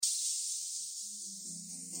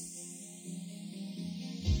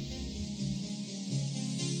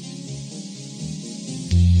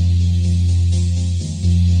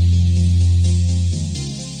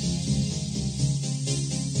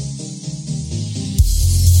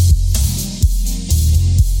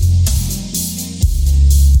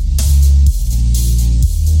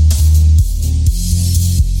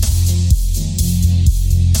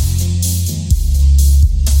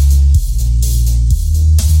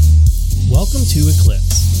Welcome to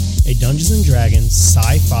Eclipse, a Dungeons & Dragons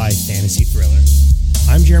sci-fi fantasy thriller.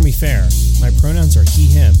 I'm Jeremy Fair, my pronouns are he,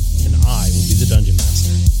 him, and I will be the Dungeon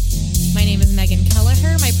Master. My name is Megan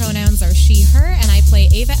Kelleher, my pronouns are she, her, and I play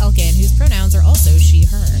Ava Elkin, whose pronouns are also she,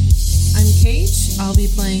 her. I'm Kate, I'll be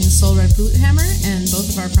playing Soul Red Boothammer, and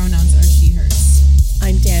both of our pronouns are she, hers.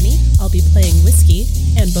 I'm Danny, I'll be playing Whiskey,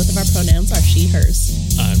 and both of our pronouns are she, hers.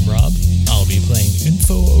 I'm Rob, I'll be playing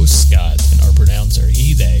Info O Scott, and our pronouns are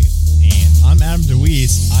he, they. And I'm Adam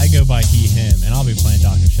DeWeese, I go by he, him, and I'll be playing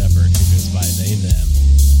Dr. Shepard, who goes by they, them.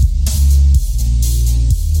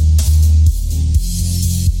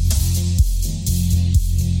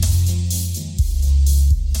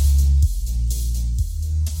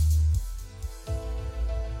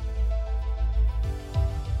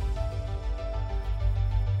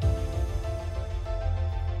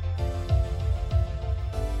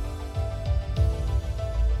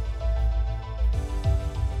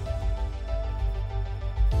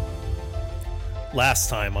 Last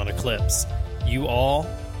time on Eclipse, you all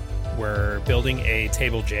were building a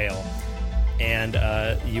table jail, and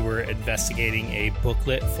you were investigating a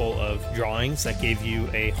booklet full of drawings that gave you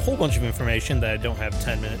a whole bunch of information that I don't have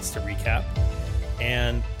 10 minutes to recap.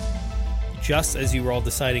 And just as you were all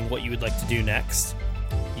deciding what you would like to do next,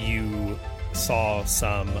 you saw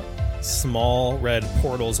some small red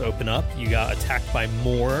portals open up. You got attacked by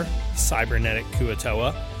more cybernetic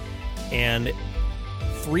Kuo-toa, and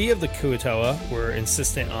 3 of the Kuo-toa were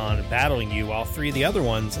insistent on battling you, while 3 of the other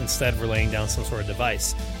ones instead were laying down some sort of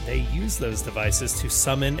device. They used those devices to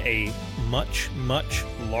summon a much, much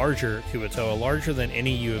larger Kuo-toa, larger than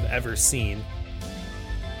any you have ever seen.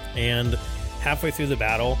 And halfway through the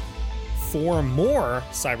battle, 4 more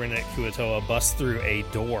cybernetic Kuo-toa bust through a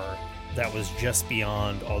door that was just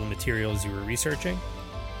beyond all the materials you were researching.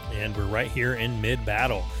 And we're right here in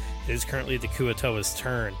mid-battle. It is currently the Kuo-toa's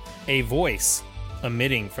turn. A voice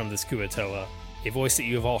emitting from this Kuo-toa, a voice that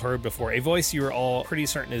you have all heard before, a voice you are all pretty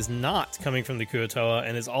certain is not coming from the Kuo-toa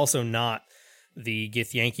and is also not the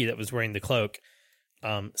Githyanki that was wearing the cloak,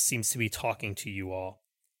 seems to be talking to you all.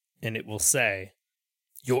 And it will say,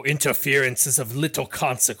 "Your interference is of little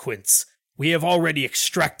consequence. We have already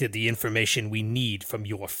extracted the information we need from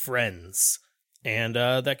your friends." And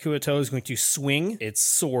that Kuo-toa is going to swing its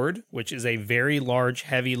sword, which is a very large,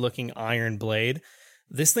 heavy-looking iron blade.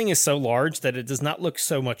 This thing is so large that it does not look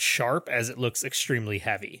so much sharp as it looks extremely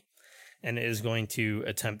heavy. And it is going to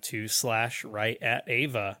attempt to slash right at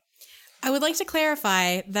Ava. I would like to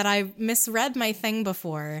clarify that I misread my thing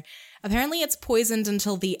before. Apparently it's poisoned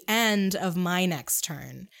until the end of my next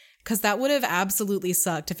turn, because that would have absolutely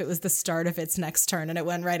sucked if it was the start of its next turn and it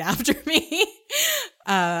went right after me.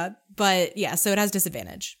 But yeah, so it has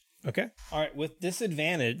disadvantage. Okay. All right. With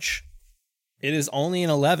disadvantage, it is only an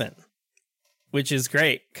 11. Which is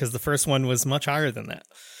great, because the first one was much higher than that.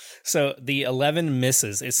 So the 11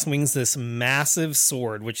 misses. It swings this massive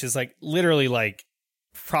sword, which is like literally like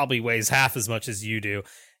probably weighs half as much as you do.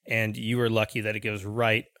 And you are lucky that it goes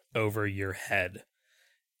right over your head.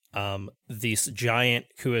 This giant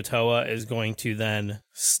Kuo-toa is going to then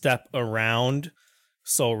step around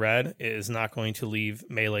Soul Red. It is not going to leave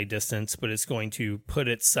melee distance, but it's going to put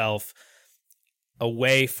itself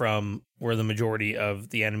away from where the majority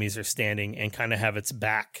of the enemies are standing and kind of have its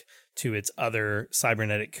back to its other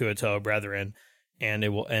cybernetic Kuo-toa brethren, and it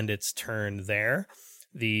will end its turn there.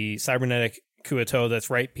 The cybernetic Kuo-toa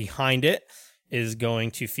that's right behind it is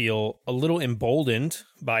going to feel a little emboldened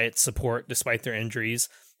by its support despite their injuries,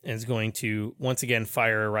 and is going to once again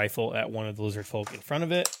fire a rifle at one of the lizard folk in front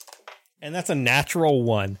of it, and that's a natural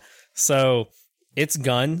 1. So its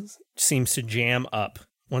gun seems to jam up.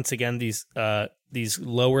 Once again, these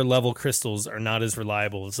lower level crystals are not as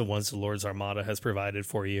reliable as the ones the Lord's Armada has provided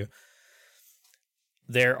for you.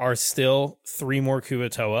 There are still 3 more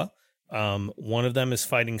Kuo-toa. One of them is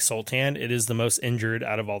fighting Sultan. It is the most injured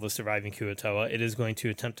out of all the surviving Kuo-toa. It is going to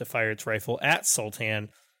attempt to fire its rifle at Sultan,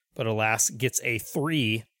 but alas, gets a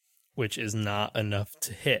 3, which is not enough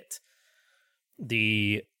to hit.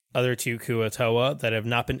 The other 2 Kuo-toa that have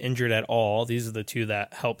not been injured at all, these are the 2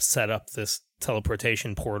 that help set up this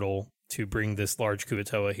teleportation portal to bring this large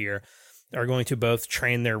Kuo-toa here, are going to both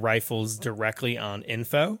train their rifles directly on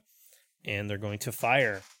Info, and they're going to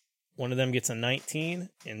fire. One of them gets a 19,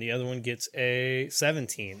 and the other one gets a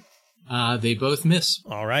 17. They both miss.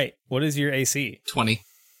 All right. What is your AC? 20.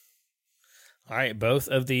 All right. Both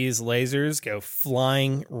of these lasers go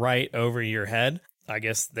flying right over your head. I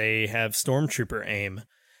guess they have Stormtrooper aim.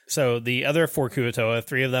 So the other 4 Kuo-toa,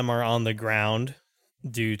 3 of them are on the ground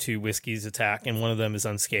due to Whiskey's attack, and one of them is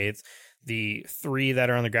unscathed. The 3 that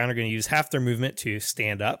are on the ground are going to use half their movement to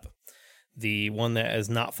stand up. The one that has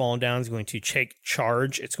not fallen down is going to take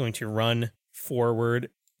charge. It's going to run forward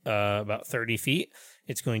about 30 feet.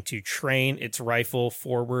 It's going to train its rifle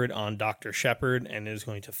forward on Dr. Shepard and is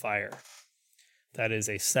going to fire. That is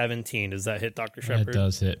a 17. Does that hit Dr. Shepard? That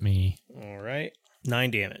does hit me. All right.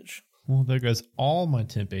 9 damage. Well, there goes all my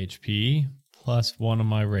temp HP plus 1 of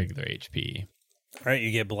my regular HP. All right,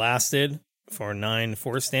 you get blasted for 9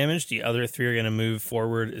 force damage. The other 3 are going to move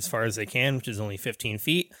forward as far as they can, which is only 15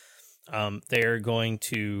 feet. They're going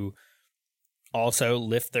to also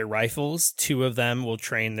lift their rifles. 2 of them will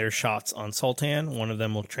train their shots on Sultan. 1 of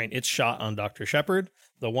them will train its shot on Dr. Shepard.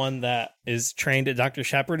 The one that is trained at Dr.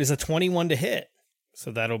 Shepard is a 21 to hit.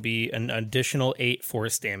 So that'll be an additional 8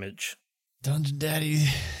 force damage. Dungeon Daddy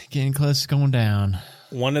getting close to going down.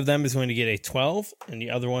 One of them is going to get a 12, and the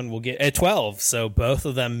other one will get a 12. So both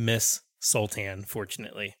of them miss Sultan,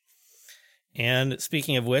 fortunately. And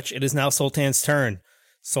speaking of which, it is now Sultan's turn.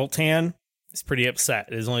 Sultan is pretty upset.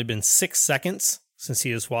 It has only been 6 seconds since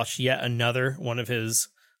he has watched yet another one of his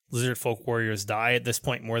lizard folk warriors die. At this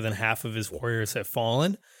point, more than half of his warriors have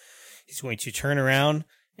fallen. He's going to turn around,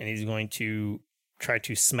 and he's going to try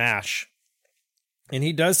to smash. And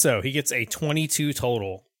he does so. He gets a 22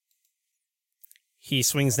 total. He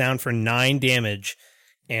swings down for 9 damage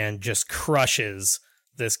and just crushes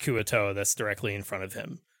this Kuo-toa that's directly in front of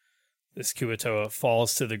him. This Kuo-toa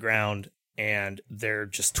falls to the ground, and they're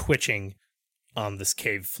just twitching on this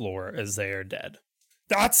cave floor as they are dead.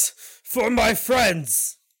 That's for my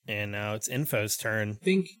friends! And now it's Info's turn. I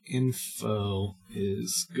think Info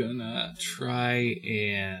is gonna try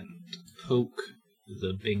and poke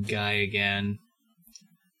the big guy again.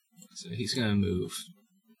 So he's gonna move.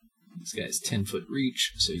 This guy's 10-foot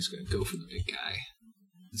reach, so he's gonna go for the big guy.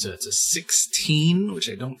 So it's a 16, which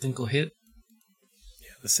I don't think will hit.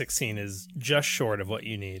 Yeah, the 16 is just short of what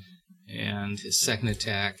you need. And his second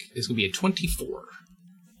attack is gonna be a 24.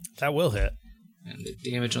 That will hit. And the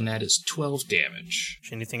damage on that is 12 damage.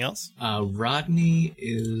 Anything else? Rodney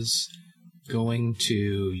is going to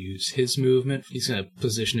use his movement. He's going to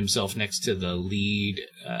position himself next to the lead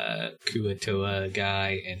Kuo-toa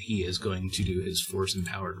guy, and he is going to do his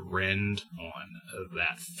force-empowered rend on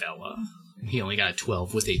that fella. And he only got a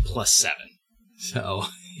 12 with a +7. So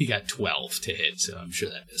he got 12 to hit, so I'm sure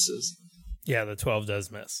that misses. Yeah, the 12 does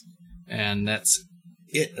miss. And that's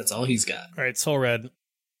it. That's all he's got. All right, Soul Red,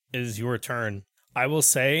 it is your turn. I will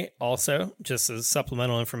say also, just as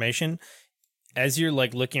supplemental information, as you're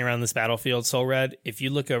like looking around this battlefield, Soul Red, if you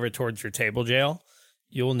look over towards your table jail,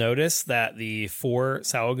 you'll notice that the 4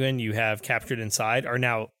 Sahuagin you have captured inside are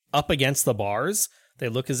now up against the bars. They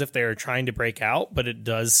look as if they are trying to break out, but it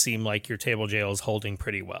does seem like your table jail is holding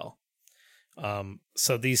pretty well.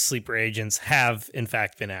 So these sleeper agents have, in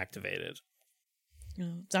fact, been activated.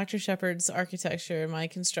 Oh, Dr. Shepard's architecture, my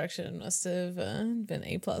construction must have been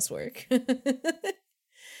A+ work.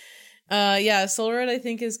 Yeah, Soul Red, I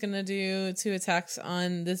think, is going to do 2 attacks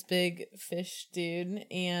on this big fish dude.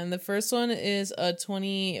 And the first one is a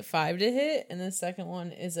 25 to hit, and the second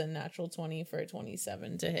one is a natural 20 for a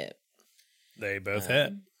 27 to hit. They both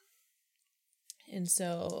hit. And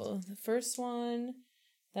so the first one,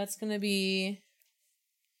 that's going to be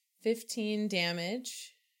 15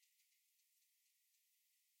 damage.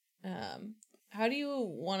 How do you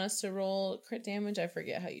want us to roll crit damage? I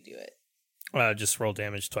forget how you do it. Just roll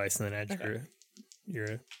damage twice and then add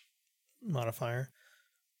your modifier.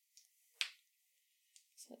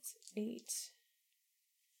 So that's 8.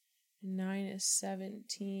 9 is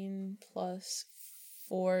 17 plus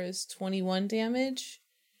 4 is 21 damage.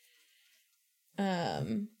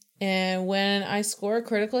 And when I score a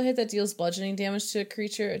critical hit that deals bludgeoning damage to a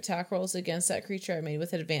creature, attack rolls against that creature are made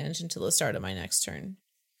with advantage until the start of my next turn.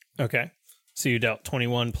 Okay. So you dealt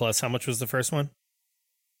 21 plus how much was the first one?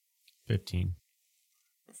 15.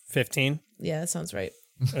 15? Yeah, that sounds right.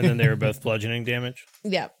 And then they were both bludgeoning damage?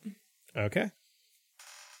 Yeah. Okay.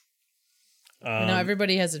 No,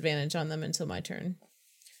 everybody has advantage on them until my turn.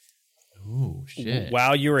 Ooh, shit.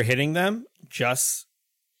 While you were hitting them, just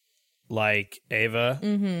like Ava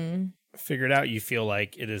figured out, you feel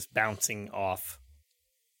like it is bouncing off.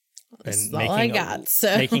 That's And all I got.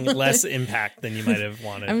 So making less impact than you might have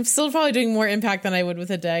wanted. I'm still probably doing more impact than I would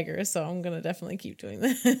with a dagger, so I'm going to definitely keep doing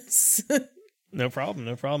this. No problem,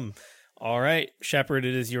 no problem. All right, Shepard,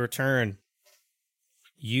 it is your turn.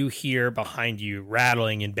 You hear behind you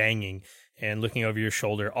rattling and banging, and looking over your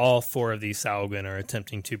shoulder, all 4 of these Sahuagin are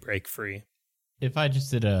attempting to break free. If I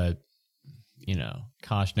just did a,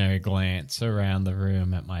 cautionary glance around the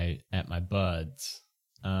room at my buds,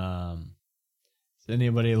 does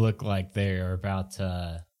anybody look like they're about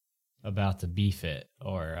to beef it,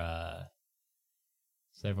 or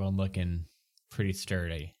Is everyone looking pretty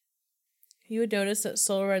sturdy? You would notice that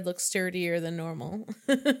Soul Red looks sturdier than normal.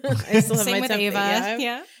 I still have Same my with temp. Ava.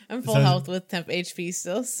 Yeah, I'm full So- health with temp HP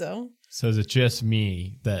still, so So is it just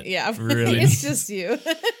me that yeah, really it's just you.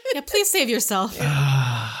 Yeah, please save yourself.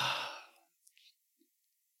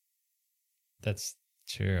 That's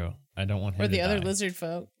true. I don't want him Or to the other die. lizard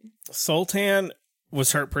folk. Sultan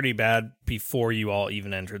was hurt pretty bad before you all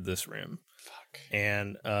even entered this room. Fuck.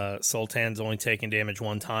 And Sultan's only taken damage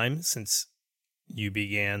one time since you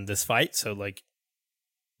began this fight. So, like,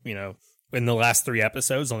 you know, in the last 3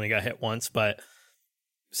 episodes, only got hit once, but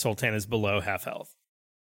Sultan is below half health.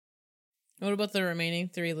 What about the remaining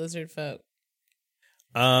 3 lizard folk?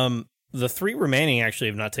 The 3 remaining actually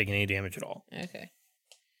have not taken any damage at all. Okay.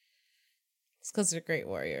 It's because they're great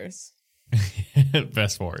warriors.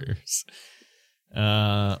 Best warriors.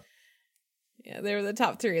 Yeah, they were the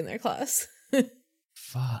top 3 in their class.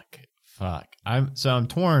 Fuck. I'm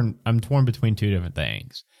torn between 2 different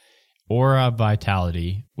things. Aura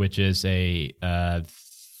Vitality, which is a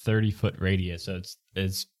 30-foot radius, so it's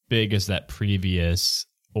as big as that previous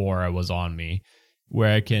aura was on me,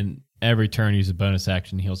 where I can every turn use a bonus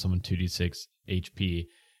action to heal someone 2d6 HP,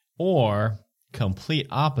 or complete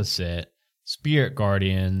opposite, Spirit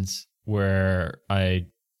Guardians, where I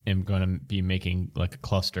am going to be making like a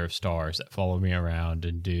cluster of stars that follow me around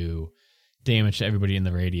and do damage to everybody in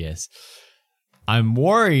the radius. I'm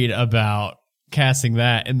worried about casting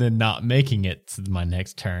that and then not making it to my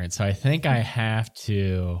next turn, so I think I have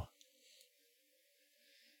to.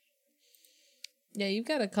 Yeah, you've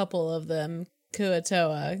got a couple of them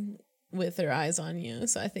Kuatoa with their eyes on you,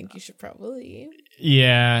 so I think you should probably.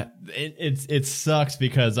 Yeah, it sucks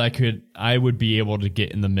because I would be able to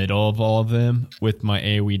get in the middle of all of them with my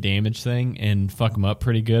AoE damage thing and fuck them up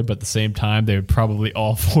pretty good, but at the same time they would probably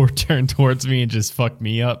all 4 turn towards me and just fuck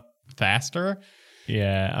me up faster.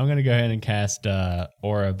 Yeah, I'm gonna go ahead and cast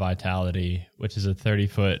Aura Vitality, which is a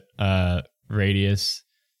 30-foot radius.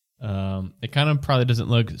 It kind of probably doesn't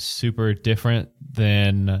look super different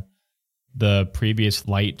than the previous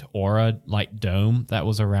light dome that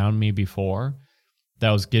was around me before.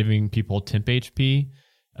 That was giving people temp HP,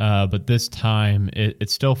 but this time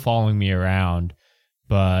it's still following me around.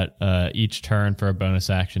 But each turn for a bonus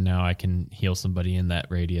action now, I can heal somebody in that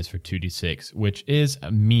radius for 2d6, which is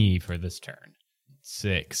me for this turn.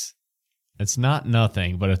 6. It's not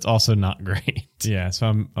nothing, but it's also not great. Yeah, so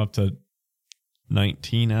I'm up to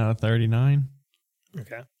 19 out of 39.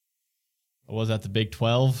 Okay. I was at the Big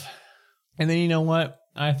 12. And then you know what?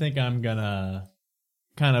 I think I'm going to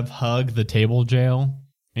kind of hug the table jail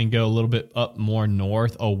and go a little bit up more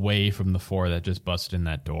north away from the 4 that just busted in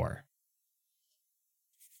that door.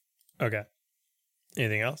 Okay.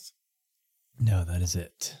 Anything else? No, that is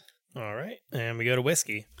it. All right. And we go to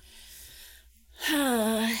Whiskey.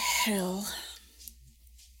 Hell.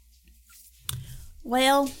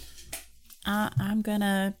 Well, I'm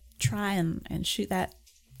gonna try and shoot that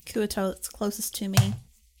Kuatoa that's closest to me.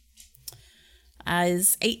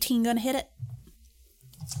 Is 18 gonna hit it?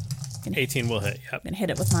 18 will hit, yep. I'm gonna hit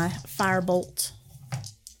it with my firebolt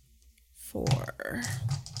for,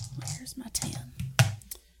 here's my 10.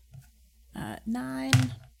 9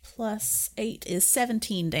 plus 8 is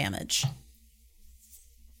 17 damage.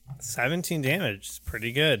 17 damage. It's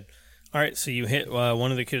pretty good. All right, so you hit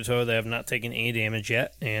one of the Kuatoa that have not taken any damage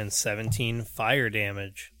yet, and 17 fire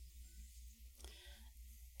damage.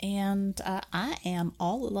 And I am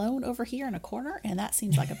all alone over here in a corner, and that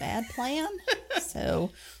seems like a bad plan.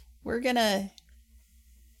 So we're gonna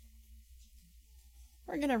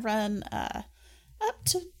run up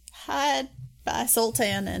to hide by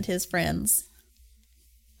Sultan and his friends.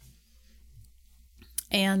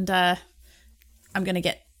 And I'm gonna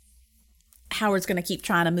get Howard's gonna keep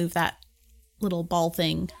trying to move that little ball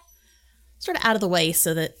thing sort of out of the way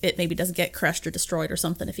so that it maybe doesn't get crushed or destroyed or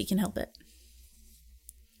something if he can help it.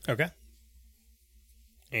 Okay.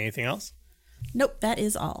 Anything else? Nope, that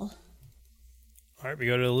is all. All right, we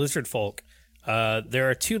go to the lizard folk. There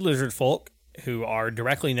are 2 lizard folk who are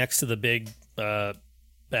directly next to the big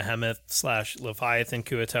behemoth / Leviathan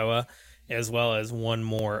Kuatoa, as well as one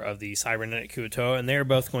more of the cybernetic Kuatoa, and they're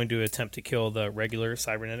both going to attempt to kill the regular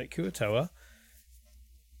cybernetic Kuatoa.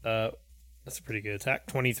 That's a pretty good attack.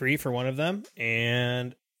 23 for one of them,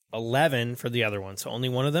 and 11 for the other one. So only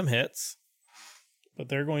one of them hits. But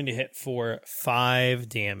they're going to hit for 5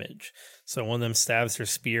 damage. So one of them stabs her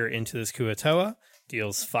spear into this Kuatoa,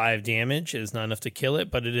 deals 5 damage. It is not enough to kill it,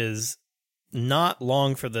 but it is not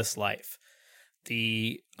long for this life.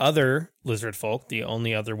 The other lizard folk, the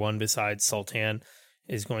only other one besides Sultan,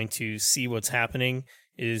 is going to see what's happening.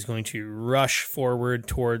 It is going to rush forward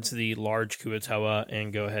towards the large Kuo-toa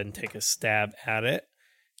and go ahead and take a stab at it.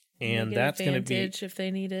 And that's going to be if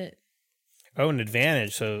they need it. Oh, an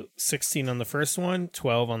advantage. So 16 on the first one,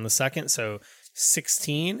 12 on the second. So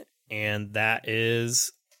 16. And that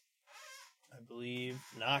is, I believe,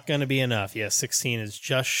 not going to be enough. Yeah, 16 is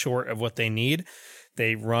just short of what they need.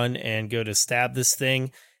 They run and go to stab this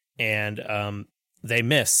thing. And they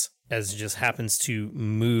miss, as it just happens to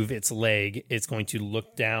move its leg. It's going to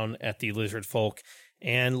look down at the lizard folk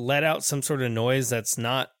and let out some sort of noise that's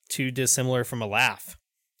not too dissimilar from a laugh.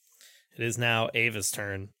 It is now Ava's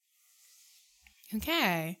turn.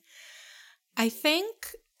 Okay. I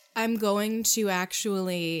think I'm going to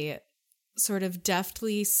actually sort of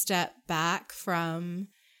deftly step back from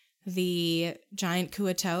the giant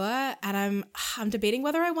Kuo-toa, and I'm debating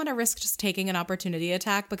whether I want to risk just taking an opportunity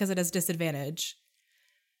attack because it has disadvantage.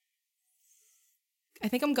 I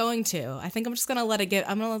think I'm going to. I think I'm just going to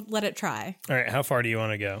I'm going to let it try. All right, how far do you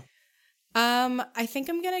want to go? I think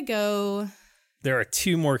I'm going to go... There are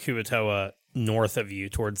 2 more Kuo-toa north of you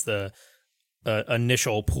towards the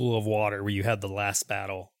initial pool of water where you had the last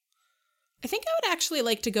battle. I think I would actually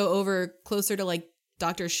like to go over closer to like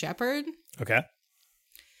Dr. Shepard. Okay.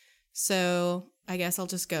 So I guess I'll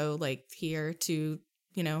just go like here to,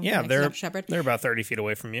 yeah, Dr. Shepard. They're about 30 feet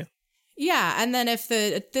away from you. Yeah, and then if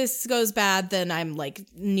this goes bad, then I'm like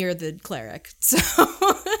near the cleric. So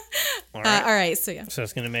all right, so yeah. So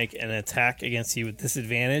it's going to make an attack against you with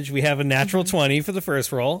disadvantage. We have a natural 20 for the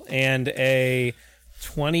first roll and a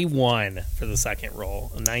 21 for the second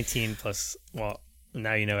roll. A 19 plus, well,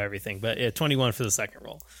 now you know everything, but 21 for the second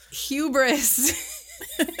roll. Hubris.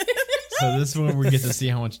 So this one we get to see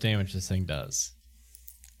how much damage this thing does.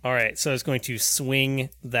 All right, so it's going to swing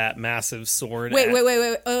that massive sword. Wait.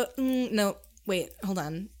 No, wait, hold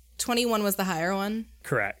on. 21 was the higher one?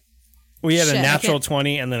 Correct. We had a natural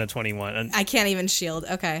 20 and then a 21. I can't even shield.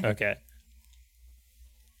 Okay. Okay.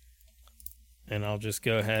 And I'll just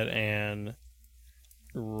go ahead and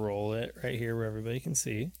roll it right here where everybody can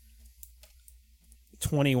see.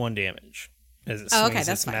 21 damage as it swings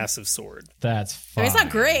its massive sword. That's fine. It's not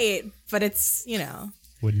great, but it's,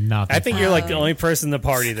 Would not be I think you're like the only person in the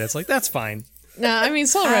party that's like, that's fine. No, I mean,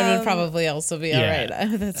 Soul Red would probably also be all right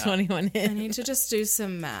with a 21 hit. I need to just do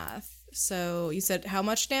some math. So you said how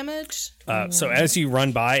much damage? So as you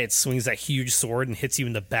run by, it swings that huge sword and hits you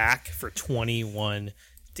in the back for 21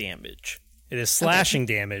 damage. It is slashing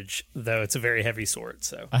damage, though it's a very heavy sword.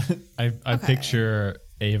 So I picture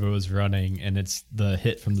Ava was running, and it's the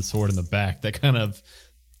hit from the sword in the back that kind of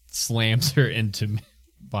slams her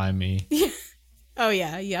by me. Oh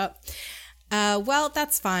yeah, yep. Well,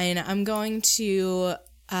 that's fine. I'm going to,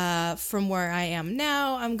 from where I am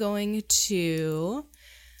now, I'm going to.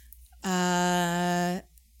 What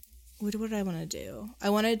did I want to do? I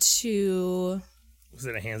wanted to... Was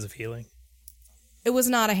it a Hands of Healing? It was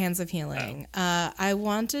not a Hands of Healing. Oh. I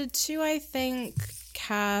wanted to, I think,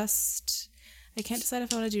 cast... I can't decide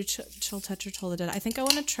if I want to do Chill Touch or Toll the Dead. I think I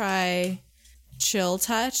want to try Chill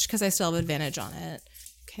Touch because I still have advantage on it.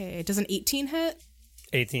 Okay, does an 18 hit?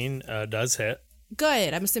 18 does hit.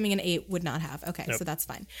 Good. I'm assuming an 8 would not have. Okay, nope. So that's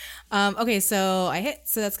fine. Okay, so I hit.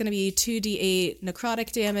 So that's going to be 2d8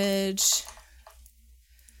 necrotic damage.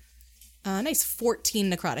 Nice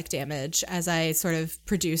 14 necrotic damage as I sort of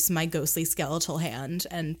produce my ghostly skeletal hand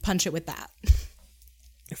and punch it with that.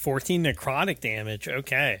 14 necrotic damage.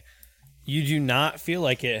 Okay. You do not feel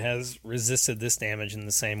like it has resisted this damage in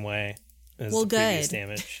the same way as the previous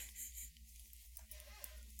damage.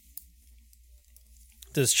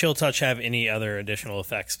 Does Chill Touch have any other additional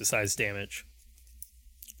effects besides damage?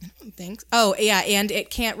 I don't think. Oh, yeah, and it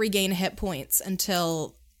can't regain hit points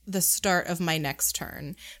until the start of my next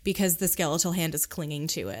turn because the skeletal hand is clinging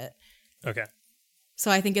to it. Okay.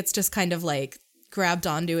 So I think it's just kind of like grabbed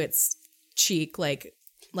onto its cheek like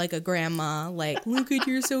a grandma, like, look at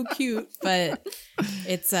you're so cute. But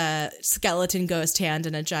it's a skeleton ghost hand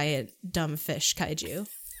and a giant dumb fish kaiju.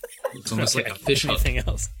 It's almost like a fish hook. Anything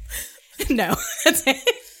else? No, that's it.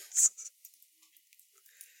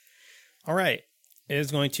 All right. It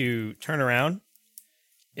is going to turn around.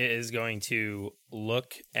 It is going to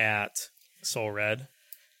look at Soul Red,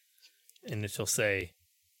 and it shall say,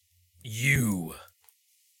 "You.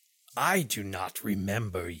 I do not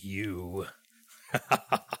remember you.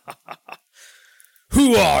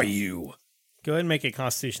 Who are you?" Go ahead and make a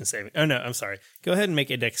Constitution saving. Oh, no, I'm sorry. Go ahead and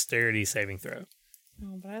make a Dexterity saving throw.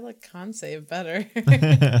 Oh, but I like con save better.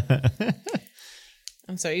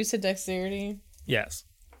 I'm sorry, you said dexterity? Yes.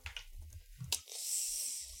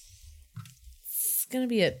 It's going to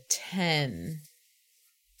be a 10.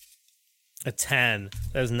 A 10.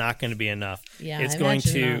 That is not going to be enough. Yeah, it's I going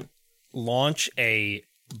imagine to not. launch a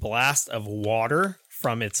blast of water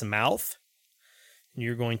from its mouth.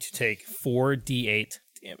 You're going to take 4d8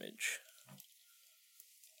 damage.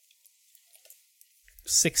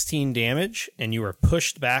 16 damage, and you are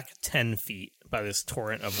pushed back 10 feet by this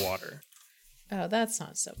torrent of water. Oh, that's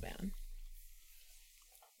not so bad.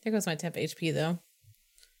 There goes my temp HP, though.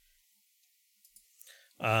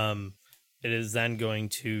 It is then going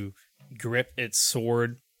to grip its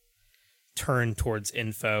sword, turn towards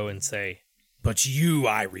Info, and say, "But you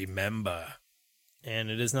I remember." And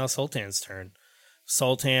it is now Sultan's turn.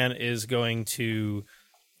 Sultan is going to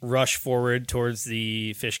rush forward towards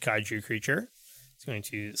the fish kaiju creature. He's going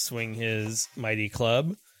to swing his mighty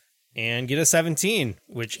club and get a 17,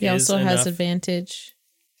 which He is also has enough. advantage.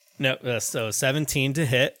 No, so 17 to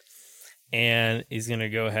hit. And he's going to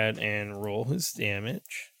go ahead and roll his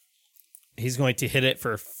damage. He's going to hit it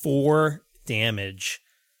for 4 damage.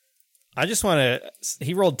 I just want to...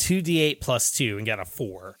 He rolled 2d8 plus 2 and got a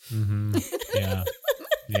 4. Yeah.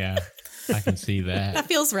 Yeah. I can see that. That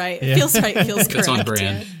feels right. It feels right. It feels correct. That's on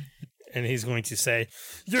brand. And he's going to say,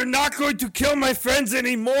 "You're not going to kill my friends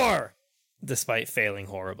anymore!" Despite failing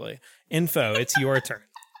horribly. Info, it's your turn.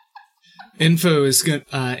 Info is good.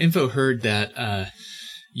 Info heard that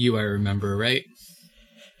you I remember, right?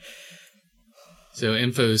 So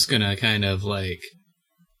Info's gonna kind of like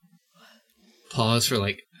pause for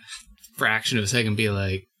like a fraction of a second, be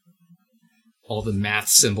like, all the math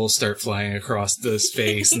symbols start flying across the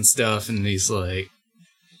space and stuff, and he's like,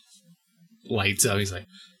 lights up. He's like,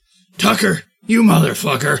 "Tucker, you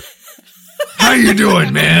motherfucker, how you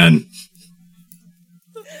doing, man?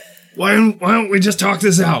 Why don't we just talk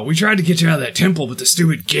this out? We tried to get you out of that temple, but the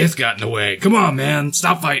stupid Gith got in the way. Come on, man.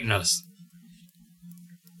 Stop fighting us."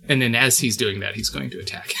 And then as he's doing that, he's going to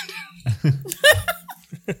attack him.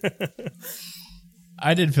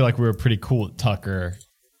 I did feel like we were pretty cool at Tucker.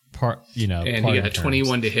 And he party got terms.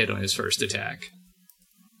 21 to hit on his first attack.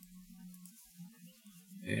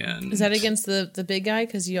 And Is that against the big guy?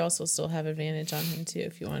 Because you also still have advantage on him, too,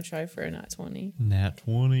 if you want to try for a nat 20. Nat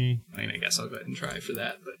 20. I mean, I guess I'll go ahead and try for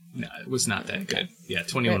that, but no, it was not that good. Yeah,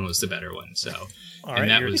 21 Right. was the better one. So, All and right,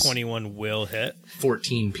 that your was 21 will hit.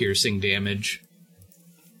 14 piercing damage.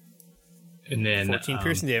 And then 14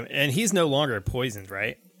 piercing damage. And he's no longer poisoned,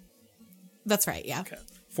 right? That's right. Yeah. Okay.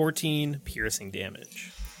 14 piercing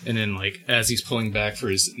damage. And then, like, as he's pulling back for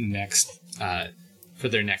his next, for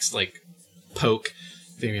their next, like, poke,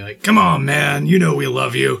 they're gonna be like, "Come on, man, you know we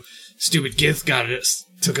love you. Stupid Gith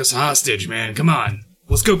took us hostage, man. Come on,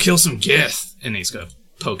 let's go kill some Gith." And he's gonna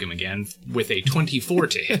poke him again with a 24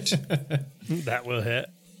 to hit. That will hit.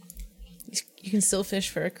 You can still fish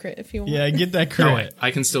for a crit if you want. Yeah, get that crit. Oh,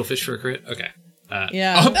 I can still fish for a crit? Okay.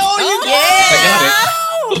 Yeah. I got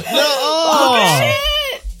it.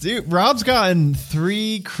 Oh, dude, Rob's gotten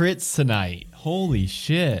 3 crits tonight. Holy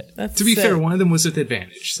shit. That's To be sick. fair, one of them was with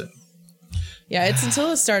advantage, so. Yeah, it's until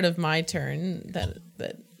the start of my turn that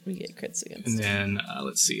we get crits against. And then,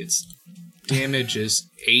 let's see, its damage is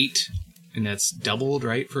 8, and that's doubled,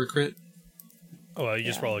 right, for a crit? Oh, well, you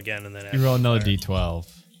just roll again and then You roll another d12.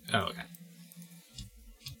 Oh, okay.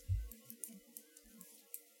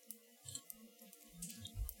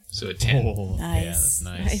 So a 10. Oh, yeah, that's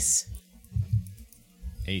nice. Nice.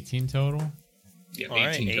 18 total? Yeah, All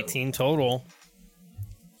right, 18 total.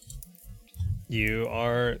 You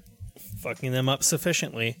are fucking them up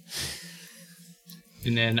sufficiently.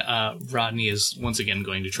 And then Rodney is once again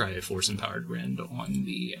going to try a force-empowered rend on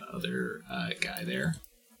the other guy there.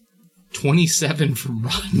 27 from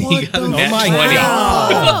Rodney. Got a nat 20.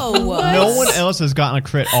 Oh, No one else has gotten a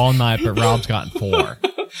crit all night, but Rob's gotten 4.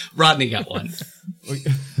 Rodney got one.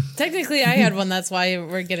 Technically, I had one. That's why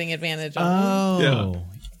we're getting advantage on him. Oh.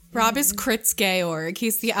 Rob is crits Georg.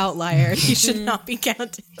 He's the outlier. He should not be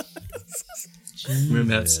counted.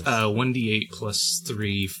 Remember, that's 1d8 plus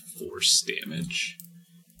 3 force damage.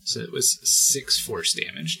 So it was 6 force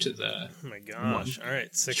damage to the... Oh my gosh. All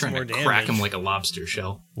right, 6 trying more to damage. crack him like a lobster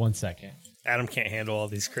shell. 1 second. Adam can't handle all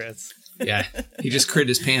these crits. Yeah, he just crit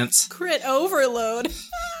his pants. Crit overload.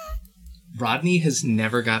 Rodney has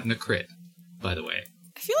never gotten a crit, by the way.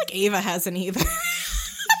 I feel like Ava hasn't either.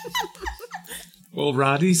 Well,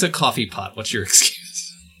 Rodney's a coffee pot. What's your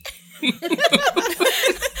excuse?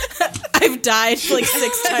 I've died like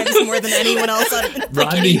 6 times more than anyone else.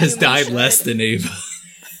 Rodney has died less than Ava.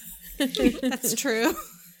 That's true.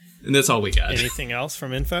 And that's all we got. Anything else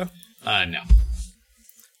from info? No.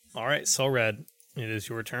 All right, Soul Red, it is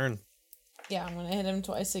your turn. Yeah, I'm going to hit him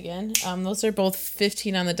twice again. Those are both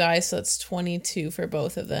 15 on the die, so that's 22 for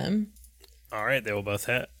both of them. All right, they will both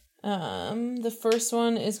hit. The first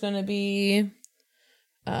one is going to be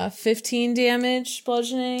 15 damage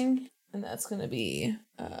bludgeoning, and that's going to be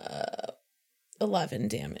 11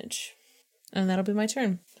 damage. And that'll be my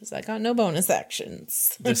turn, because I got no bonus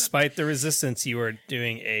actions. Despite the resistance, you are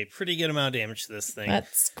doing a pretty good amount of damage to this thing.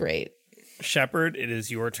 That's great. Shepard, it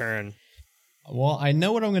is your turn. Well, I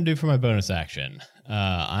know what I'm going to do for my bonus action.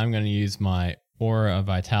 I'm going to use my Aura of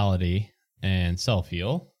Vitality and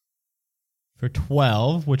Self-Heal for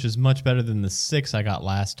 12, which is much better than the 6 I got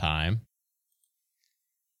last time.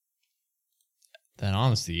 That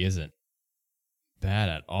honestly isn't bad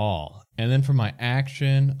at all. And then for my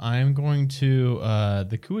action, I'm going to,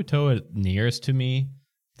 the Kuo-toa nearest to me,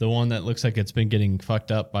 the one that looks like it's been getting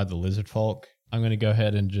fucked up by the lizard folk, I'm going to go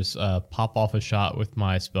ahead and just pop off a shot with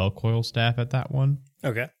my spell coil staff at that one.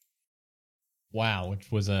 Okay. Wow,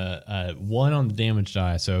 which was a 1 on the damage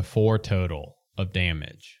die, so 4 total of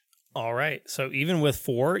damage. All right. So even with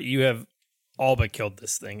 4, you have all but killed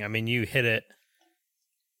this thing. I mean, you hit it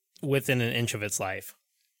within an inch of its life.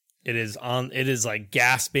 It is like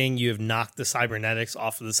gasping. You have knocked the cybernetics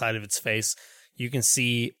off of the side of its face. You can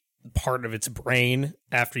see part of its brain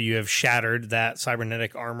after you have shattered that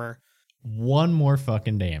cybernetic armor. 1 more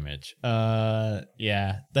fucking damage.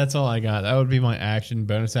 Yeah, that's all I got. That would be my action,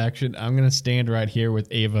 bonus action. I'm going to stand right here with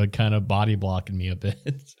Ava kind of body blocking me a bit.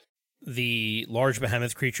 The large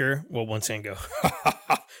behemoth creature will once again go,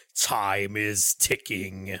 time is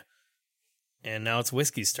ticking. And now it's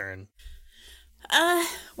Whiskey's turn.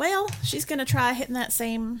 Well, she's going to try hitting that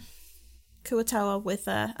same Kuo-toa with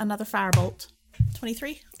another firebolt.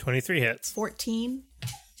 23? 23 hits. 14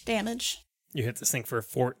 damage. You hit this thing for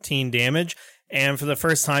 14 damage, and for the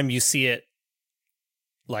first time you see it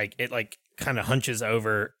kind of hunches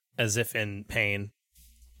over as if in pain.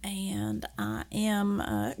 And I am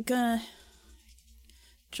gonna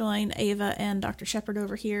join Ava and Dr. Shepard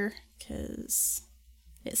over here, because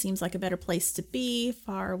it seems like a better place to be,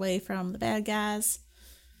 far away from the bad guys.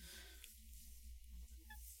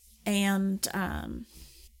 And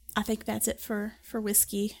I think that's it for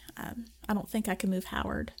Whiskey. I don't think I can move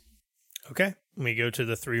Howard. Okay, we go to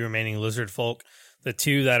the 3 remaining lizard folk. The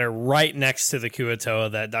 2 that are right next to the Kuo-toa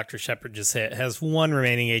that Dr. Shepard just hit has 1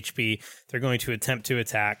 remaining HP. They're going to attempt to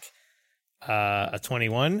attack a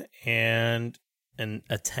 21 and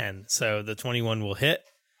a 10. So the 21 will hit.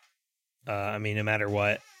 No matter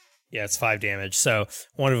what. Yeah, it's 5 damage. So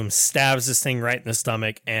one of them stabs this thing right in the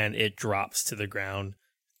stomach, and it drops to the ground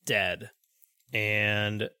dead.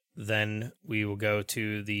 And then we will go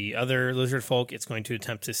to the other lizard folk. It's going to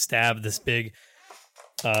attempt to stab this big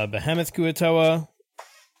behemoth Kuo-toa.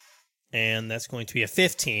 And that's going to be a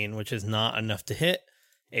 15, which is not enough to hit.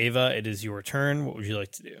 Ava, it is your turn. What would you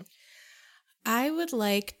like to do? I would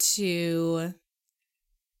like to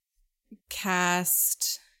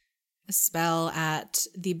cast a spell at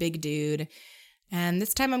the big dude. And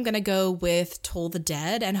this time I'm going to go with Toll the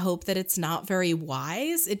Dead and hope that it's not very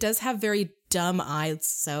wise. It does have very dumb eyes,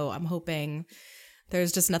 so I'm hoping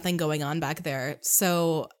there's just nothing going on back there.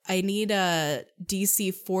 So I need a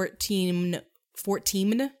DC 14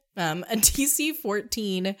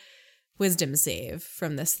 wisdom save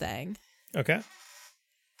from this thing. Okay.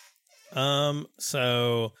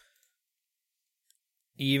 So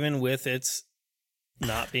even with its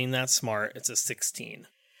not being that smart, it's a 16.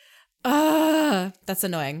 That's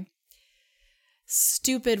annoying.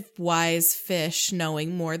 Stupid wise fish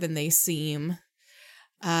knowing more than they seem.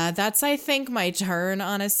 That's, I think, my turn,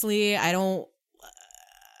 honestly. I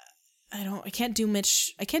can't do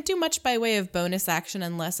much by way of bonus action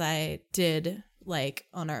unless I did like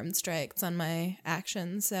unarmed strikes on my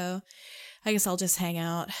action. So I guess I'll just hang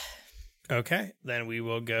out. Okay, then we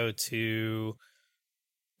will go to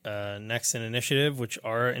next in initiative, which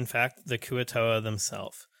are in fact the Kuo-toa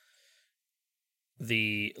themselves.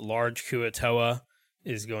 The large Kuo-toa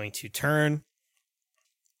is going to turn.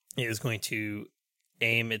 It is going to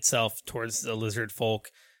aim itself towards the lizard folk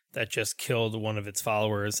that just killed one of its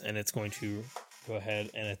followers, and it's going to go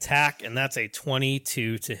ahead and attack, and that's a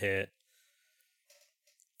 22 to hit.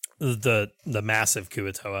 The massive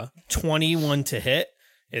Kuo-toa. 21 to hit.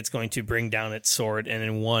 It's going to bring down its sword and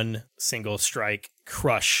in one single strike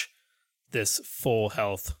crush this full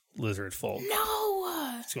health lizard folk. No!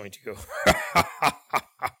 It's going to go,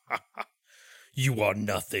 you are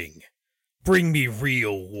nothing. Bring me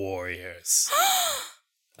real warriors.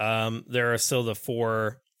 There are still the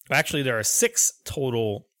 4... Actually, there are 6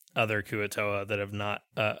 total other Kuo-toa that have not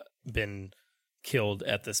been killed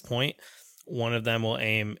at this point. One of them will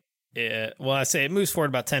aim... it moves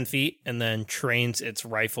forward about 10 feet and then trains its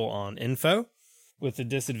rifle on info with a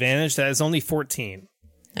disadvantage that is only 14.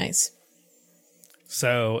 Nice.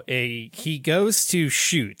 So he goes to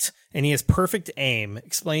shoot, and he has perfect aim.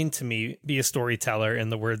 Explain to me, be a storyteller in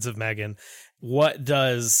the words of Megan. What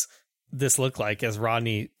does this look like as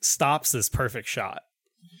Rodney stops this perfect shot?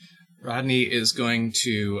 Rodney is going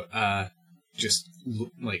to just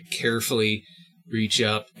carefully reach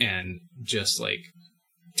up and just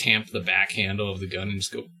tamp the back handle of the gun and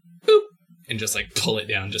just go boop and just pull it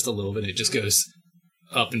down just a little bit. It just goes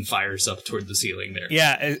up and fires up toward the ceiling there.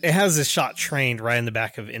 Yeah, it has this shot trained right in the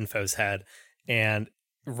back of Info's head, and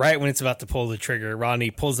right when it's about to pull the trigger,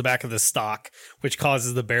 Rodney pulls the back of the stock, which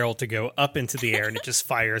causes the barrel to go up into the air, and it just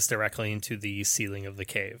fires directly into the ceiling of the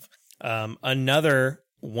cave. Another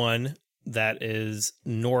one that is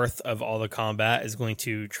north of all the combat is going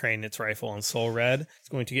to train its rifle on Soul Red. It's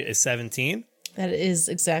going to get a 17. That is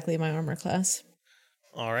exactly my armor class.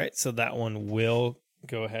 All right, so that one will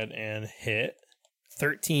go ahead and hit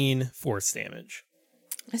 13 force damage.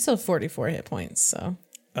 I still have 44 hit points, so...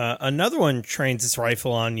 Another one trains its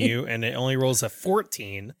rifle on you, and it only rolls a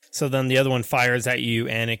 14. So then the other one fires at you,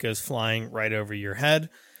 and it goes flying right over your head.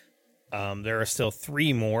 There are still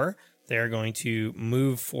 3 more. They're going to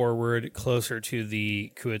move forward closer to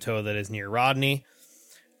the Kuo-toa that is near Rodney.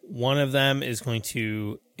 One of them is going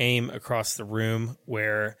to aim across the room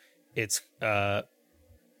where it's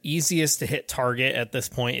easiest to hit target at this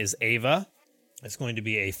point is Ava. It's going to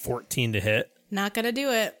be a 14 to hit. Not gonna do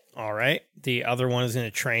it. All right. The other one is going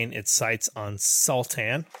to train its sights on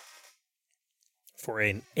Sultan for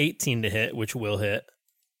an 18 to hit, which will hit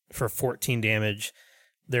for 14 damage.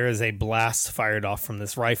 There is a blast fired off from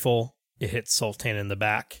this rifle. It hits Sultan in the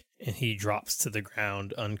back, and he drops to the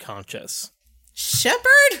ground unconscious.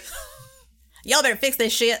 Shepard? Y'all better fix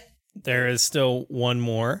this shit. There is still one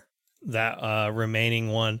more. That remaining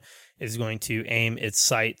one is going to aim its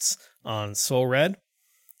sights on Soul Red.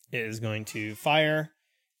 It is going to fire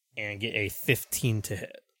and get a 15 to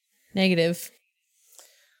hit. Negative.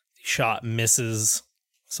 The shot misses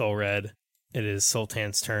Soul Red. It is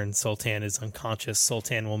Sultan's turn. Sultan is unconscious.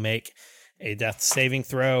 Sultan will make a death saving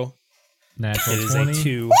throw. Natural It is 20. a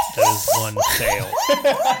 2. That is 1 fail.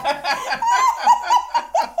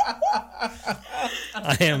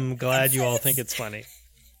 I am glad you all think it's funny.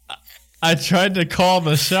 I tried to call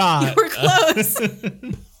the shot. We're close.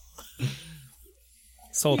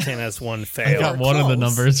 Sultan has 1 fail. I got one of the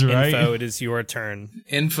numbers right. Info, it is your turn.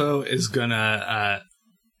 Info is gonna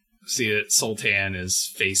see that Sultan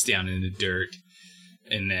is face down in the dirt,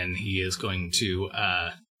 and then he is going to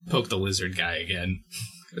poke the lizard guy again.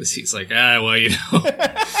 Because he's like, well,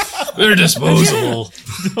 they're disposable.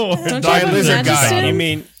 Don't you By have a lizard guy,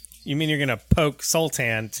 Magistin? you mean you're gonna poke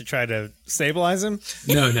Sultan to try to stabilize him?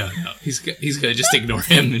 No. He's gonna just ignore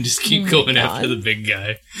him and just keep going after the big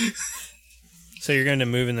guy. So you're going to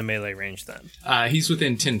move in the melee range then? He's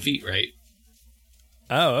within 10 feet, right?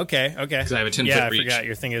 Oh, okay. Because I have a 10-foot Yeah, I reach. forgot.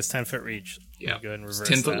 Your thing is 10-foot reach. Yeah, Go ahead and reverse it's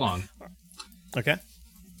 10 foot that. long. Okay.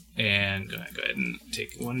 And go ahead and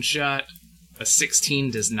take one shot. A 16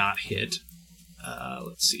 does not hit.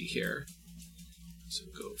 Let's see here. So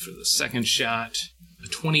go for the second shot. A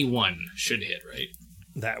 21 should hit, right?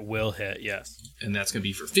 That will hit, yes. And that's going to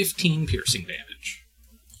be for 15 piercing damage.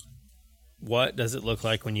 What does it look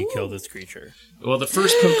like when you kill this creature? Well, the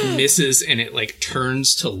first poke misses, and it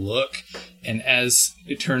turns to look. And as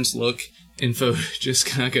it turns to look, Info just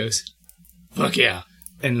kind of goes, "Fuck yeah!"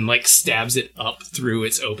 And then stabs it up through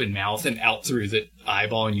its open mouth and out through the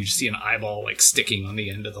eyeball, and you just see an eyeball sticking on the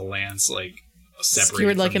end of the lance, separated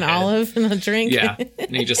Skewered like from an the head. olive in a drink. Yeah,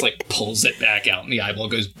 and he just pulls it back out, and the eyeball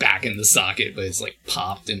goes back in the socket, but it's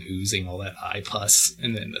popped and oozing all that eye pus,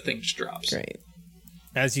 and then the thing just drops. Great.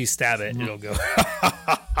 As you stab it, it'll go,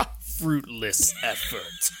 fruitless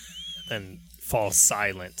effort, then fall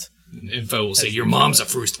silent. And Info will say, "Your mom's a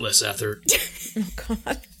fruitless effort. Oh,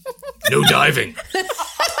 God. No diving."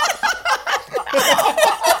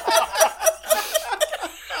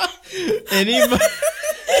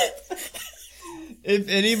 If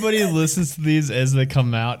anybody listens to these as they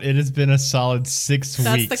come out, it has been a solid 6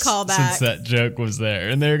 That's weeks the callback. since that joke was there,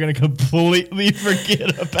 and they're gonna completely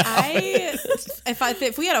forget about it.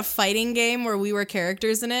 If we had a fighting game where we were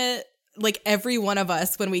characters in it, every one of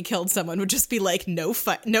us when we killed someone would just be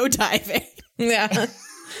no diving. Yeah.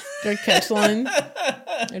 Their catch line.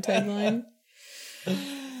 Their tagline.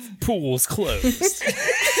 Pool's closed.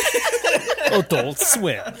 Adult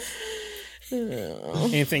swim.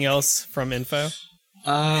 Anything else from Info?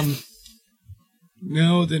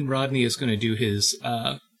 No, then Rodney is going to do his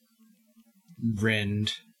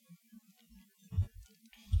rend.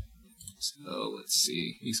 So let's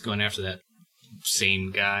see. He's going after that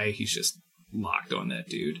same guy. He's just locked on that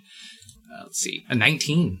dude. Let's see. A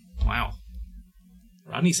 19. Wow.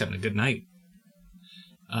 Rodney's having a good night.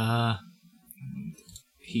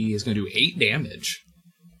 He is going to do 8 damage.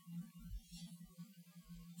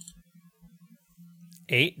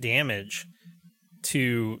 8 damage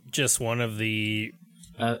to just one of the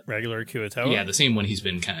regular Kuo-toa? Yeah, the same one he's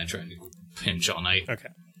been kind of trying to pinch all night. Okay.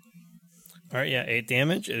 All right, yeah, 8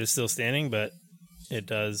 damage. It is still standing, but it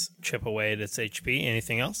does chip away at its HP.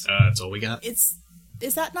 Anything else? That's all we got. Is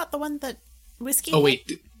that not the one that Whiskey? Oh,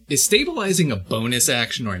 wait. Is stabilizing a bonus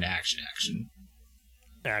action or an action?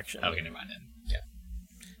 Action. Okay, never mind then.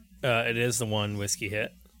 Yeah. It is the one Whiskey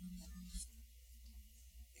hit.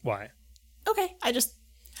 Why? Okay,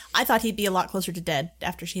 I thought he'd be a lot closer to dead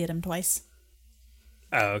after she hit him twice.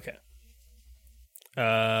 Oh, okay.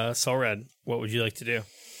 Soul Red, what would you like to do?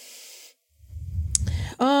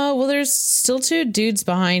 Well, there's still 2 dudes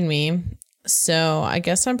behind me, so I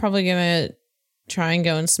guess I'm probably gonna try and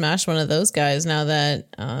go and smash one of those guys now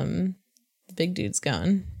that the big dude's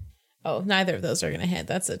gone. Oh, neither of those are gonna hit.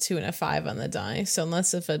 That's a 2 and a 5 on the die. So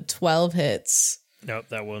unless if a 12 hits, Nope,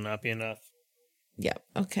 that will not be enough. yep.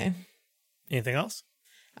 Okay. Anything else?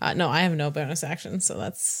 No, I have no bonus action, so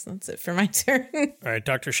that's it for my turn. All right,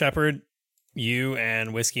 Dr. Shepard, you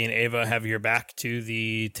and Whiskey and Ava have your back to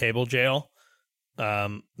the table jail.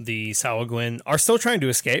 The Salagwin are still trying to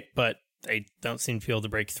escape, but they don't seem to be able to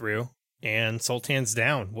break through. And Sultan's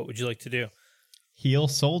down. What would you like to do? Heal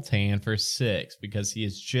Sultan for 6 because he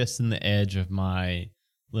is just in the edge of my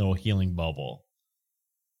little healing bubble.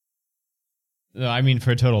 No, I mean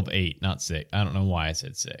for a total of 8, not 6. I don't know why I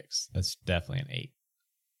said 6. That's definitely an 8.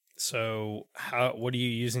 So, what are you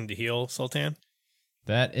using to heal Sultan?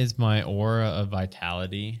 That is my aura of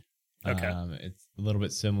vitality. Okay. It's a little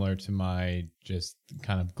bit similar to my just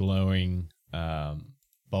kind of glowing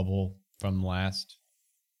bubble from last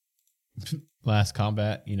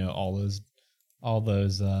combat. You know, all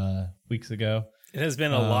those weeks ago. It has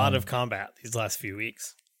been a lot of combat these last few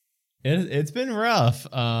weeks. It's been rough.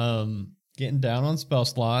 Getting down on spell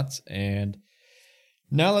slots, and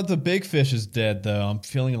now that the big fish is dead, though, I'm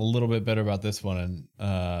feeling a little bit better about this one.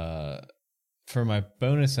 And for my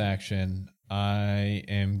bonus action, I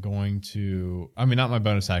am going to... I mean, not my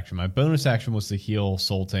bonus action. My bonus action was to heal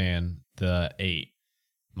Sultan the 8.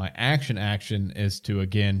 My action is to,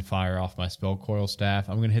 again, fire off my spell coil staff.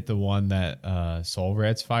 I'm going to hit the one that Soul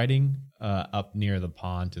Red's fighting up near the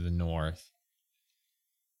pond to the north.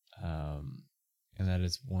 And that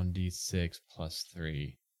is 1d6 plus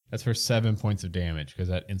 3. That's for 7 points of damage because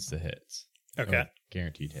that insta hits. Okay.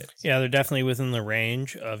 Guaranteed hits. Yeah, they're definitely within the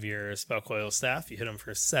range of your spell coil staff. You hit them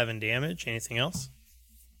for 7 damage. Anything else?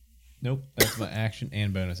 Nope. That's my action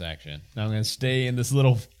and bonus action. Now I'm going to stay in this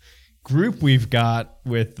little group we've got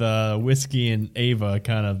with Whiskey and Ava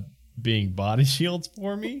kind of being body shields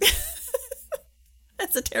for me.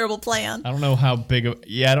 That's a terrible plan. I don't know how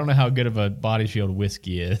good of a body shield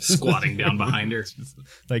Whiskey is. Squatting down behind her.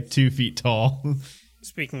 Like 2 feet tall.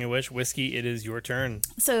 Speaking of which, Whiskey, it is your turn.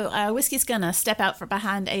 So Whiskey's going to step out from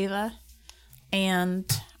behind Ava,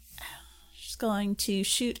 and she's going to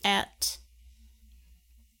shoot at...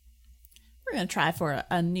 We're going to try for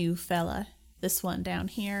a new fella. This one down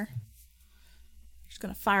here. She's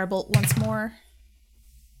going to firebolt once more.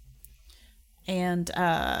 And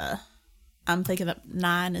I'm thinking that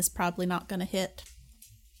 9 is probably not going to hit.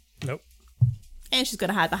 Nope. And she's going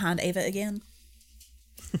to hide behind Ava again.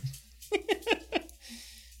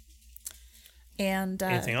 And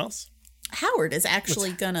anything else? Howard is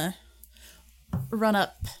actually going to run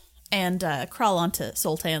up and crawl onto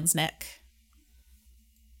Sultan's neck.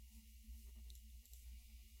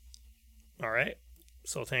 All right.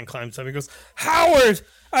 Sultan climbs up and goes, Howard!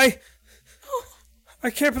 I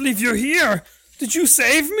can't believe you're here. Did you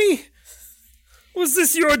save me? Was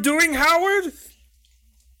this your doing, Howard?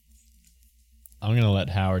 I'm going to let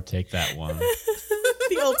Howard take that one.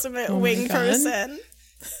 The ultimate Oh my wing God. person.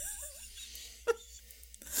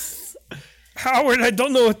 Howard, I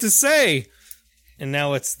don't know what to say. And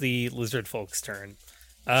now it's the lizard folk's turn.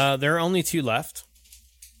 There are only 2 left.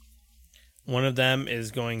 One of them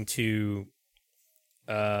is going to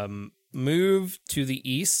move to the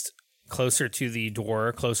east, closer to the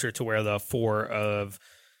door, closer to where the 4 of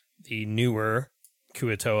the newer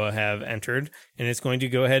Kuo-toa have entered. And it's going to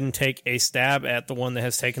go ahead and take a stab at the one that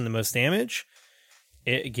has taken the most damage.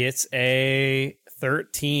 It gets a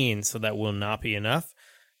 13, so that will not be enough.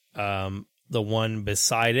 The one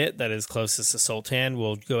beside it that is closest to Sultan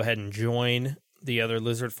will go ahead and join the other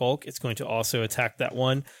lizard folk. It's going to also attack that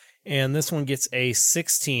one. And this one gets a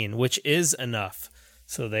 16, which is enough.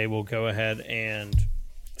 So they will go ahead and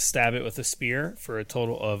stab it with a spear for a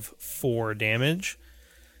total of 4 damage.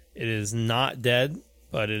 It is not dead,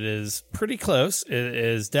 but it is pretty close. It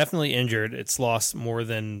is definitely injured. It's lost more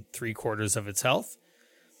than 3/4 of its health.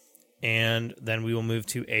 And then we will move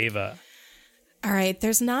to Ava. All right,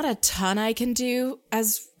 there's not a ton I can do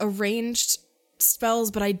as a ranged spells,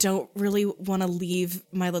 but I don't really want to leave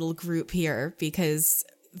my little group here because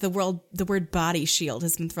the word body shield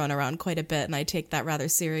has been thrown around quite a bit, and I take that rather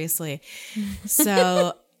seriously.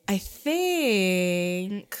 So I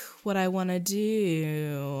think what I want to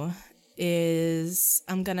do is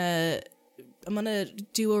I'm gonna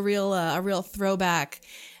do a real throwback,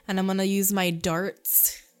 and I'm gonna use my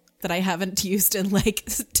darts that I haven't used in like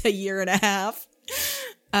a year and a half.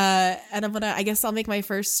 And I guess I'll make my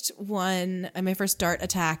first dart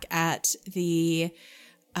attack at the,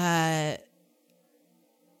 what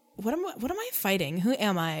am I fighting? Who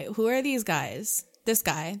am I? Who are these guys? This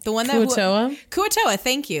guy, the one Kuo-toa? Kuo-toa,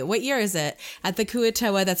 thank you. What year is it? At the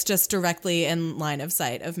Kuo-toa that's just directly in line of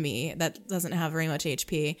sight of me. That doesn't have very much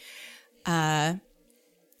HP. So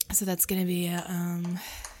that's going to be,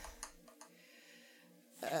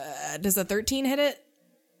 does a 13 hit it?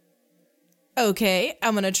 Okay,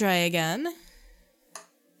 I'm gonna try again.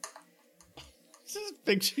 Just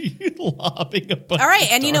picture you lobbing a bunch. All right,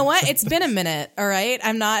 of and you know darts. what? It's been a minute. All right,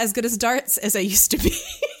 I'm not as good as darts as I used to be.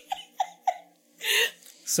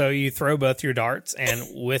 So you throw both your darts, and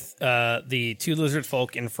with the 2 lizard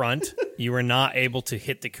folk in front, you are not able to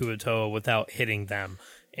hit the Kuo-toa without hitting them,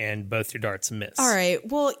 and both your darts miss. All right,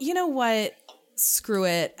 well, you know what? Screw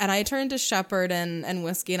it. And I turn to Shepard and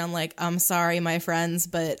Whiskey, and I'm like, I'm sorry, my friends,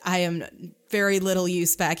 but I am very little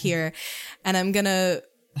use back here. And I'm going to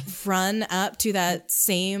run up to that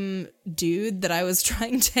same dude that I was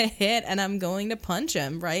trying to hit, and I'm going to punch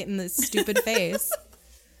him right in the stupid face.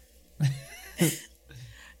 All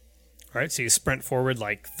right, so you sprint forward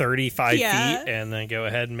like 35 feet, and then go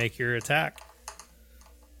ahead and make your attack.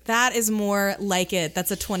 That is more like it. That's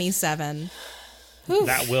a 27. Oof.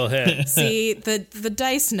 That will hit. See, the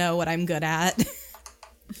dice know what I'm good at.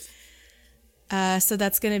 So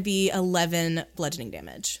that's going to be 11 bludgeoning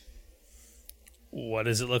damage. What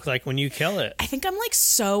does it look like when you kill it? I think I'm like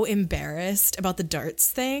so embarrassed about the darts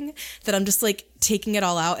thing that I'm just like taking it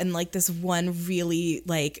all out and like this one really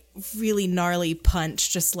gnarly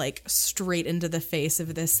punch just like straight into the face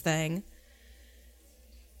of this thing.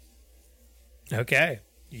 Okay.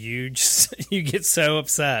 You get so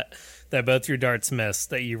upset that both your darts miss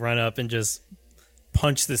that you run up and just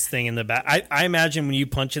punch this thing in the back. I imagine when you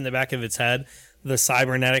punch in the back of its head, the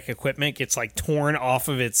cybernetic equipment gets like torn off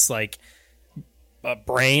of its like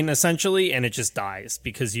brain essentially, and it just dies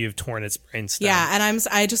because you've torn its brainstem. Yeah, and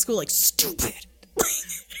I just go like stupid.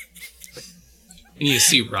 And you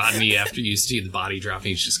see Rodney after you see the body drop, and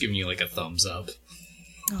he's just giving you like a thumbs up.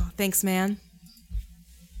 Oh, thanks, man.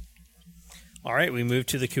 All right, we move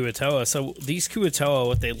to the Kuo-toa. So these Kuo-toa,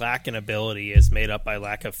 what they lack in ability is made up by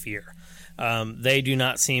lack of fear. They do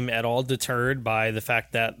not seem at all deterred by the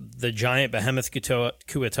fact that the giant behemoth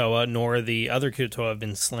Kuo-toa nor the other Kuo-toa have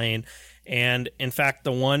been slain. And in fact,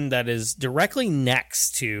 the one that is directly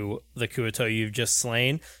next to the Kuo-toa you've just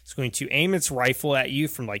slain is going to aim its rifle at you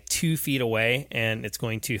from like 2 feet away, and it's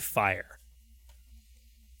going to fire.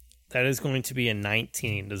 That is going to be a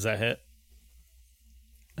 19. Does that hit?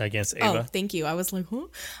 Against Ava? Oh, thank you. I was like,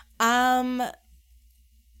 huh?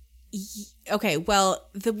 Okay, well,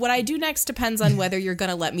 what I do next depends on whether you're going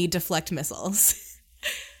to let me deflect missiles.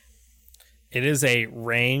 It is a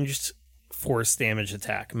ranged force damage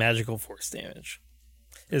attack, magical force damage.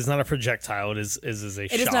 It is not a projectile. It is a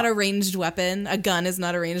shot. It is not a ranged weapon. A gun is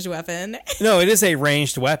not a ranged weapon. No, it is a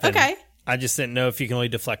ranged weapon. Okay. I just didn't know if you can only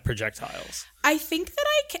deflect projectiles. I think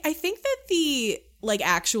that the like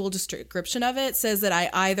actual description of it says that I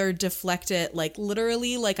either deflect it like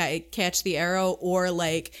literally, like I catch the arrow, or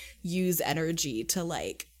like use energy to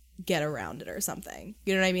like get around it or something.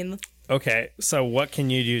 You know what I mean? Okay, so what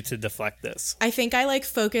can you do to deflect this? I think I like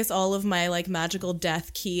focus all of my like magical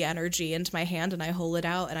death key energy into my hand, and I hold it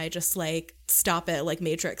out, and I just like stop it like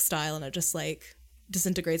Matrix style, and it just like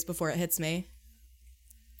disintegrates before it hits me.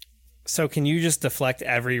 So can you just deflect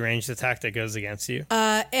every ranged attack that goes against you?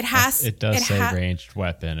 It does say ranged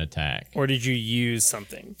weapon attack. Or did you use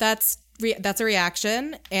something? That's a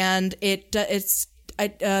reaction, and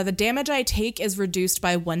the damage I take is reduced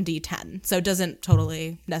by 1d10, so it doesn't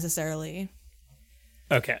totally necessarily.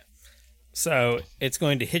 Okay, so it's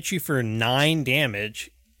going to hit you for 9 damage,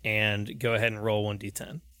 and go ahead and roll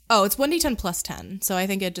 1d10. Oh, it's 1d10 plus 10, so I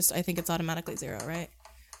think it's automatically 0, right?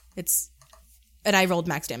 And I rolled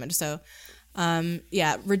max damage, so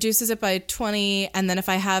reduces it by 20, and then if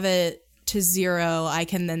I have it to 0, I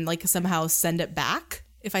can then like somehow send it back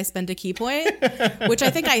if I spend a key point, which I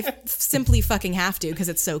think I simply fucking have to because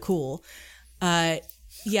it's so cool.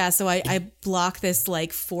 So I block this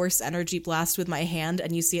like force energy blast with my hand,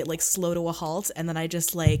 and you see it like slow to a halt, and then I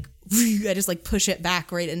just push it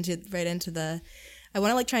back right into the. I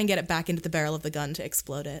want to like try and get it back into the barrel of the gun to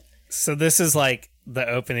explode it. So this is like the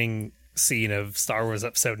opening scene of Star Wars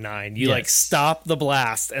Episode 9. You Yes. like stop the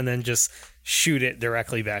blast and then just shoot it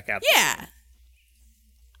directly back at them. Yeah.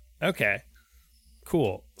 Okay.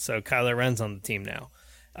 Cool. So Kylo Ren's on the team now.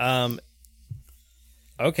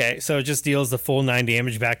 Okay, so it just deals the full 9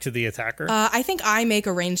 damage back to the attacker? I think I make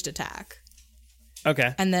a ranged attack.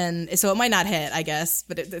 Okay. And then, so it might not hit, I guess,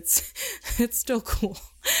 but it's still cool.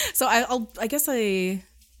 So I guess a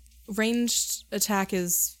ranged attack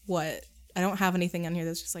is what? I don't have anything on here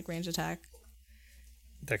that's just like ranged attack.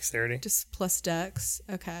 Dexterity? Just plus dex.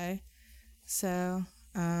 Okay. So,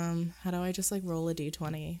 how do I just like roll a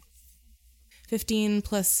d20? 15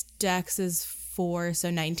 plus dex is 4,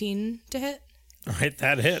 so 19 to hit. All right,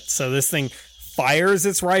 that hits. So this thing fires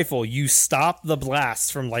its rifle. You stop the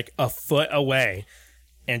blast from like a foot away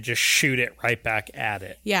and just shoot it right back at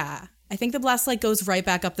it. Yeah. I think the blast like goes right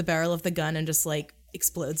back up the barrel of the gun and just like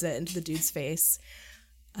explodes it into the dude's face.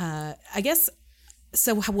 I guess.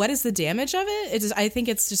 So what is the damage of it? I think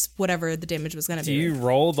it's just whatever the damage was going to be. Do you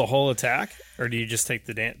roll the whole attack, or do you just take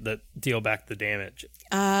the deal back the damage?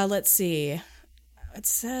 Let's see. It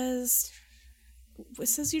says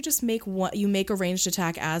you just make a ranged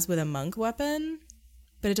attack as with a monk weapon,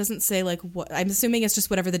 but it doesn't say like what. I'm assuming it's just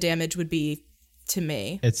whatever the damage would be to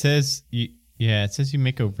me. It says you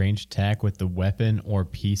make a ranged attack with the weapon or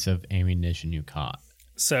piece of ammunition you caught.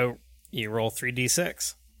 So you roll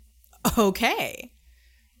 3d6. Okay.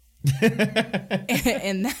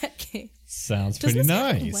 In that case, Sounds does pretty this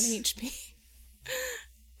have nice. 1 HP.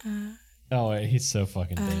 Oh, wait, he's so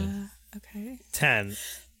fucking dead. Okay. 10.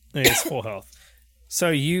 It's full health. So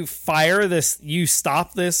you fire this, you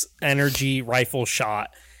stop this energy rifle shot,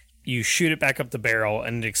 you shoot it back up the barrel,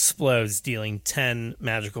 and it explodes, dealing 10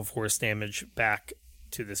 magical force damage back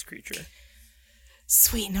to this creature.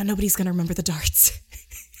 Sweet. Now nobody's gonna remember the darts.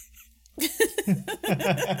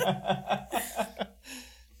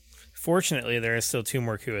 Fortunately, there are still 2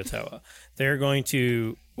 more Kuo-toa. They're going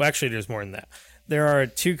to... Well, actually, there's more than that. There are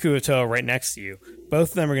 2 Kuo-toa right next to you. Both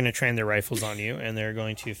of them are going to train their rifles on you, and they're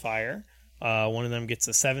going to fire. One of them gets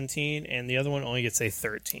a 17, and the other one only gets a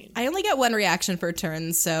 13. I only get 1 reaction per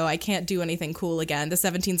turn, so I can't do anything cool again. The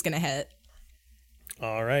 17's gonna hit.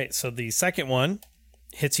 All right, so the second one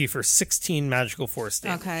hits you for 16 magical force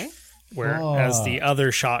damage. Okay. Whereas the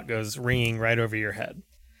other shot goes ringing right over your head.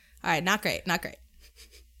 All right, not great.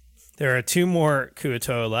 There are 2 more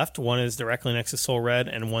Kuo-toa left. One is directly next to Soul Red,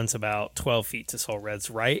 and one's about 12 feet to Soul Red's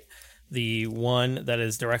right. The one that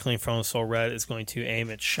is directly in front of Soul Red is going to aim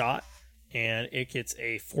its shot, and it gets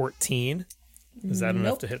a 14. Is that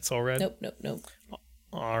enough to hit Soul Red? Nope.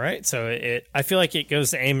 All right, so I feel like it goes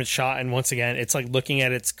to aim its shot, and once again, it's like looking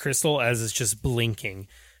at its crystal as it's just blinking,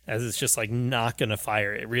 as it's just like not going to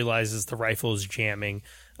fire. It realizes the rifle is jamming.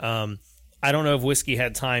 I don't know if Whiskey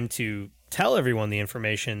had time to tell everyone the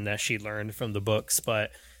information that she learned from the books,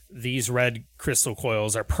 but these red crystal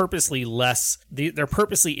coils are purposely they're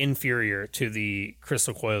purposely inferior to the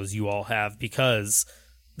crystal coils you all have because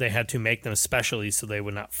they had to make them specially so they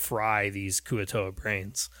would not fry these Kuo-toa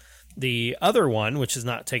brains. The other one, which is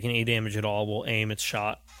not taking any damage at all, will aim its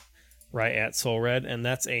shot right at Soul Red, and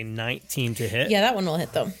that's a 19 to hit. Yeah, that one will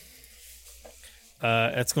hit though.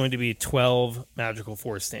 That's going to be 12 magical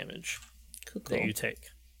force damage Cool. that you take.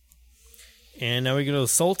 And now we go to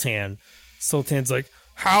Sultan. Sultan's like,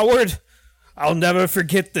 Howard, I'll never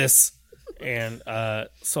forget this. And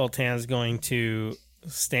Sultan's going to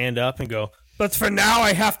stand up and go, but for now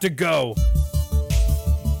I have to go.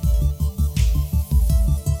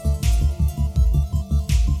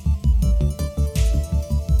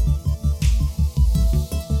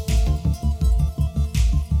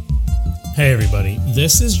 Hey everybody,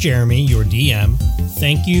 this is Jeremy, your DM.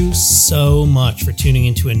 Thank you so much for tuning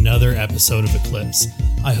into another episode of Eclipse.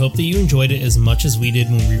 I hope that you enjoyed it as much as we did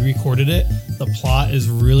when we recorded it. The plot is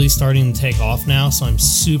really starting to take off now, so I'm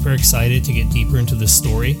super excited to get deeper into this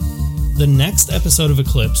story. The next episode of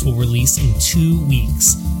Eclipse will release in 2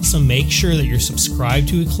 weeks, so make sure that you're subscribed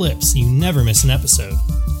to Eclipse so you never miss an episode.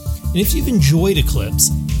 And if you've enjoyed Eclipse,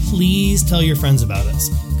 please tell your friends about us.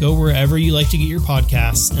 Go wherever you like to get your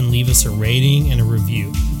podcasts and leave us a rating and a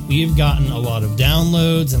review. We have gotten a lot of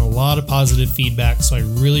downloads and a lot of positive feedback, so I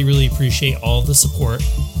really, really appreciate all of the support.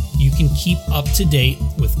 You can keep up to date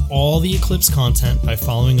with all the Eclipse content by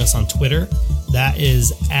following us on Twitter. That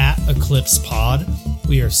is @EclipsePod.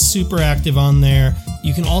 We are super active on there.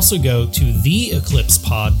 You can also go to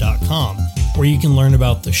theeclipsepod.com, where you can learn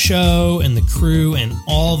about the show and the crew and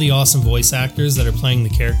all the awesome voice actors that are playing the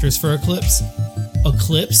characters for Eclipse.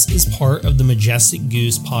 Eclipse is part of the Majestic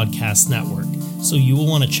Goose Podcast Network, so you will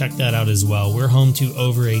want to check that out as well. We're home to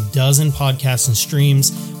over a dozen podcasts and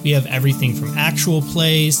streams. We have everything from actual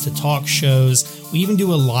plays to talk shows. We even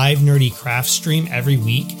do a live nerdy craft stream every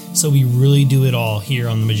week, so we really do it all here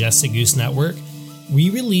on the Majestic Goose Network.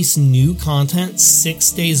 We release new content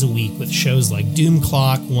 6 days a week with shows like Doom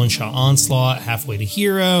Clock, One Shot Onslaught, Halfway to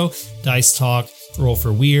Hero, Dice Talk, Roll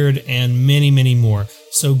for Weird, and many, many more.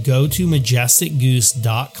 So go to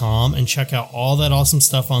majesticgoose.com and check out all that awesome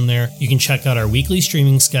stuff on there. You can check out our weekly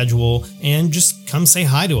streaming schedule and just come say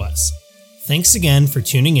hi to us. Thanks again for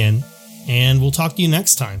tuning in, and we'll talk to you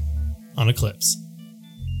next time on Eclipse.